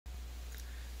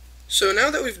So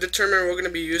now that we've determined we're going to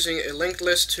be using a linked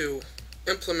list to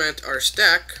implement our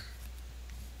stack,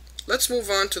 let's move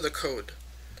on to the code.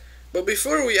 But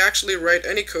before we actually write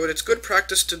any code, it's good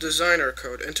practice to design our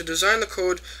code. And to design the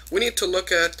code, we need to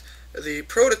look at the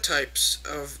prototypes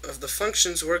of the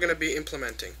functions we're going to be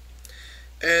implementing.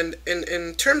 And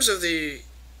in terms of the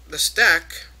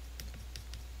stack,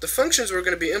 the functions we're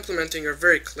going to be implementing are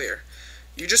very clear.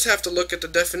 You just have to look at the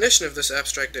definition of this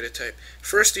abstract data type.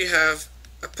 First, you have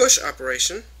a push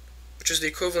operation, which is the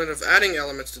equivalent of adding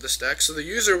elements to the stack. So the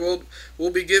user will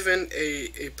be given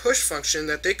a push function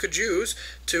that they could use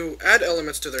to add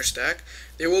elements to their stack.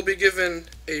 They will be given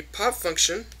a pop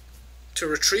function to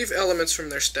retrieve elements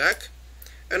from their stack,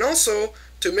 and also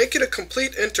to make it a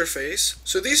complete interface.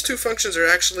 So these two functions are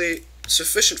actually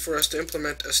sufficient for us to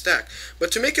implement a stack.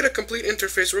 But to make it a complete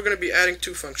interface, we're going to be adding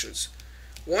two functions.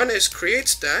 One is create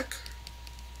stack,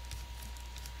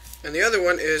 and the other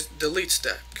one is delete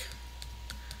stack.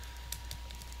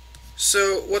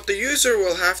 So what the user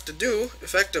will have to do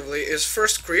effectively is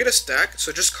first create a stack,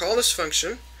 so just call this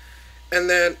function, and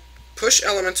then push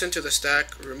elements into the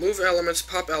stack, remove elements,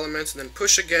 pop elements, and then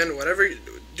push again,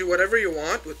 do whatever you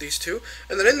want with these two.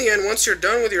 And then in the end, once you're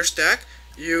done with your stack,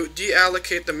 you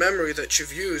deallocate the memory that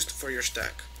you've used for your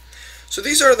stack. So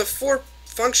these are the four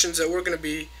functions that we're going to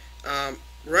be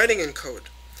writing in code.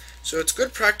 So it's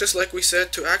good practice, like we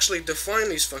said, to actually define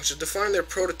these functions, define their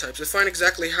prototypes, define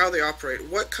exactly how they operate,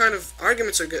 what kind of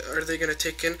arguments are they going to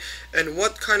take in, and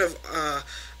what kind of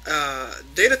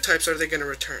data types are they going to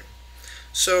return.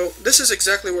 So this is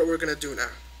exactly what we're going to do now.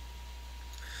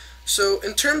 So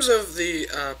in terms of the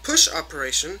push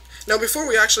operation, now before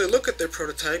we actually look at their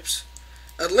prototypes,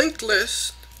 a linked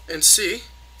list in C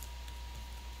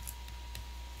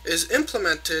is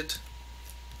implemented.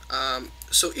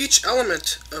 So each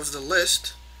element of the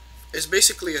list is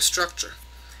basically a structure.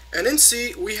 And in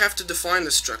C, we have to define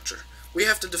the structure. We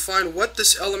have to define what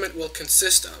this element will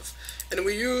consist of. And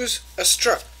we use a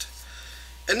struct.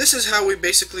 And this is how we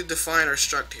basically define our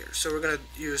struct here. So we're going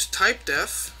to use type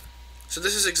def. So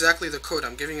this is exactly the code.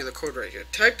 I'm giving you the code right here.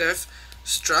 Type def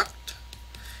struct.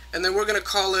 And then we're going to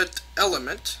call it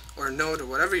element or node or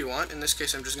whatever you want. In this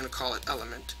case, I'm just going to call it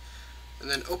element. And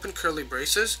then open curly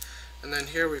braces. And then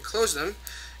here we close them,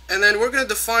 and then we're going to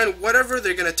define whatever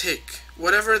they're going to take,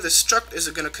 whatever the struct is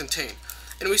going to contain.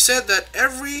 And we said that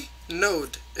every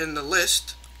node in the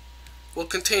list will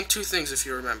contain two things, if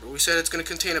you remember. We said it's going to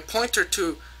contain a pointer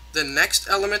to the next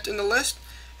element in the list,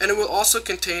 and it will also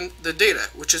contain the data,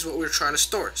 which is what we're trying to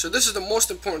store. So this is the most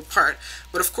important part,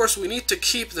 but of course we need to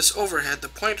keep this overhead, the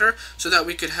pointer, so that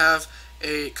we could have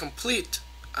a complete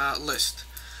list.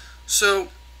 So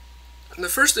the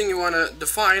first thing you want to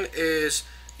define is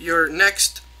your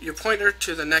pointer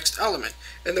to the next element.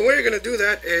 And the way you're going to do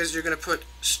that is you're going to put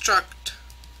struct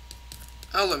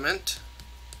element,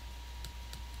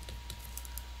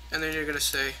 and then you're going to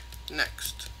say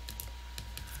next.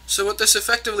 So what this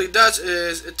effectively does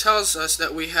is it tells us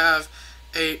that we have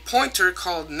a pointer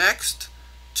called next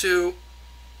to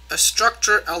a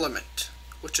structure element,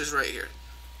 which is right here,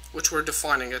 which we're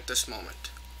defining at this moment.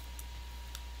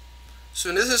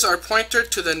 So this is our pointer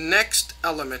to the next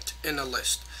element in a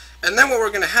list. And then what we're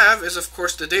going to have is, of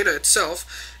course, the data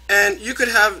itself. And you could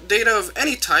have data of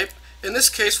any type. In this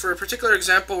case, for a particular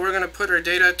example, we're going to put our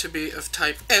data to be of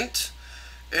type int.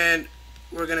 And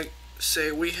we're going to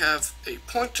say we have a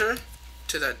pointer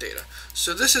to that data.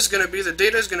 So this is going to be, the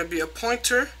data is going to be a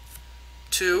pointer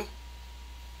to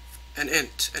an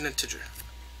int, an integer.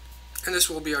 And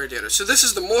this will be our data. So this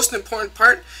is the most important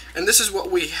part, and this is what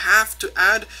we have to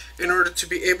add in order to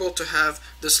be able to have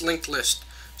this linked list.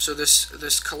 So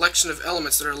this collection of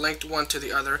elements that are linked one to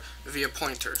the other via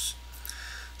pointers.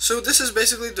 So this is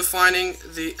basically defining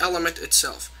the element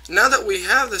itself. Now that we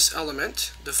have this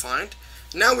element defined,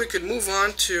 now we could move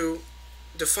on to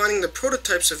defining the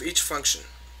prototypes of each function.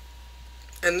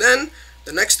 And then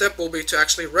the next step will be to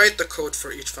actually write the code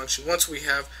for each function once we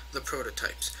have the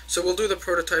prototypes. So we'll do the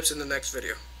prototypes in the next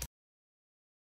video.